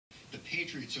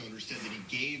Patriots owner said that he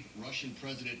gave Russian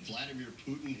President Vladimir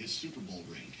Putin his Super Bowl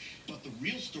ring. But the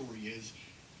real story is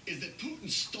that Putin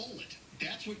stole it.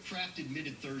 That's what Kraft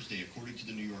admitted Thursday, according to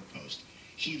the New York Post.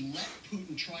 He let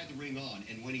Putin try the ring on,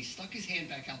 and when he stuck his hand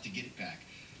back out to get it back,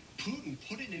 Putin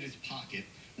put it in his pocket,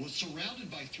 was surrounded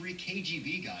by 3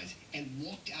 KGB guys, and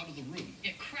walked out of the room.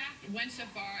 Kraft went so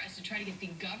far as to try to get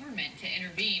the government to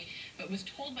intervene, but was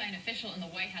told by an official in the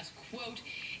White House, quote,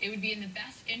 "It would be in the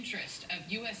best interest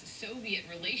of U.S.-Soviet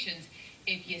relations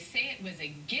if you say it was a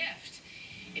gift.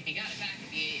 If you got it back,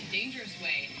 it'd be a dangerous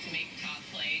way to make top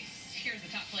plays." Here's the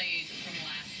top plays from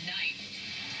last night.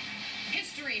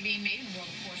 History being made in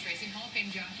world of horse racing. Hall of Fame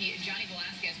jockey Johnny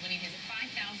Velasquez winning his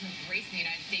 5,000th race in the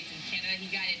United States and Canada. He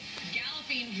guided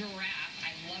Galloping Giraffe,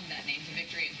 I love that name, to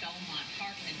victory at Belmont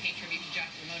Park, and then paid tribute to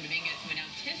jockey Ramon Dominguez, who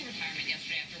announced his retirement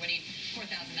yesterday after winning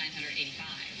 4,985.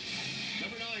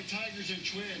 Number 9, Tigers and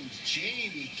Twins.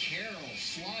 Jamie Carroll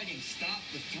sliding stop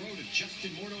the throw to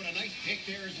Justin Morneau, and a nice pick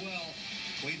there as well.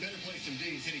 Well, he better play some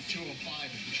D. He's hitting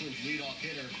 205 as the Twins' leadoff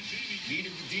hitter.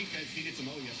 Needed the defense. Needed some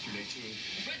O yesterday, too.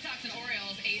 Red Sox and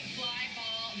Orioles, a fly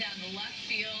ball down the left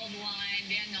field line.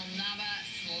 Daniel Nava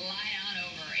slide on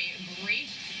over. A great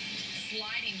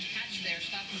sliding catch there.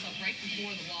 Stopped himself right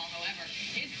before the wall. However,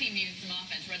 his team needed some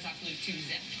offense. Red Sox lose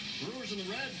 2-zip. Brewers and the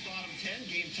Reds, bottom 10.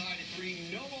 Game tied at 3.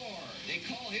 No more. They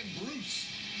call him Bruce.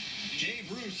 Jay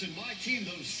Bruce and my team,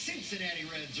 those Cincinnati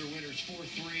Reds, are winners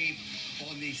 4-3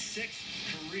 on the 6th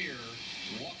career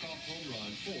walk-off home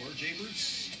run for Jay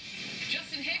Bruce.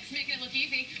 Justin Hicks making it look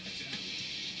easy.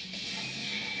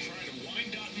 Trying to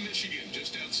wind out Michigan,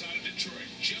 just outside of Detroit.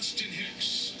 Justin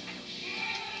Hicks.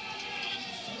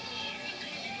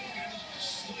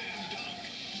 Slam dunk.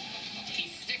 He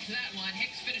sticks that one.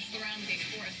 Hicks finished the round with a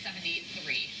score of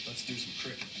 73. Let's do some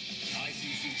cricket.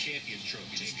 ICC Champions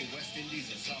Trophy. It's the West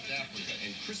Indies and South Africa.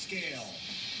 And Chris Gale,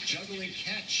 juggling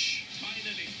catch.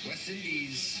 West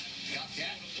Indies got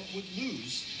that, but would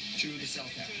lose to the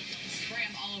South Africans.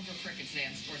 Graham all over cricket today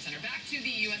on SportsCenter. Back to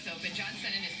the U.S. Open. John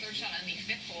Stennon, his third shot on the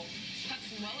 5th hole, cuts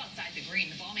well outside the green.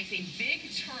 The ball makes a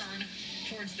big turn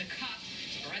towards the cup.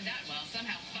 Read that well.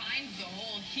 Somehow finds the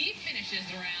hole. He finishes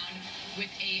the round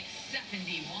with a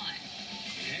 71.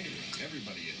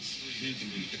 Everybody is. He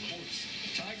can beat the course.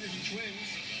 Tigers and Twins,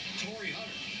 Torrey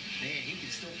Hunter. Man, he can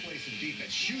still play some defense.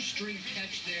 Shoestring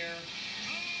catch there.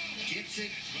 Gets it.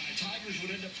 Tigers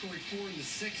would end up scoring 4 in the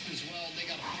 6th as well. They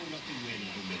got a 4-0 win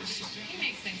over Minnesota. He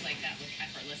makes things like that look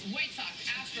effortless. White Sox,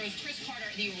 Astros, Chris Carter,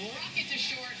 the rocket to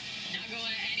short, not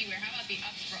going anywhere. How about the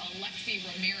ups for Alexi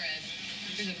Ramirez?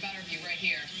 Here's a better view right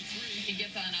here. He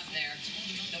gets on up there.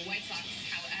 The White Sox,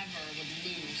 however, would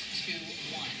lose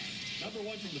 2-1. Number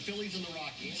 1 from the Phillies and the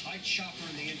Rockies. High chopper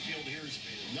in the infield. Here's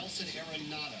Nelson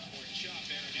Arenado.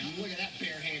 Look at that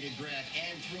barehanded grab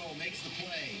and throw. Makes the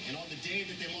play. And on the day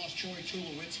that they lost Troy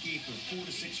Tulowitzki for 4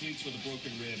 to 6 weeks with a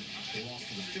broken rib, they lost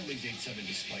to the Phillies 8-7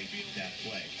 despite that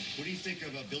play. What do you think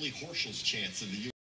of Billy Horschel's chance of the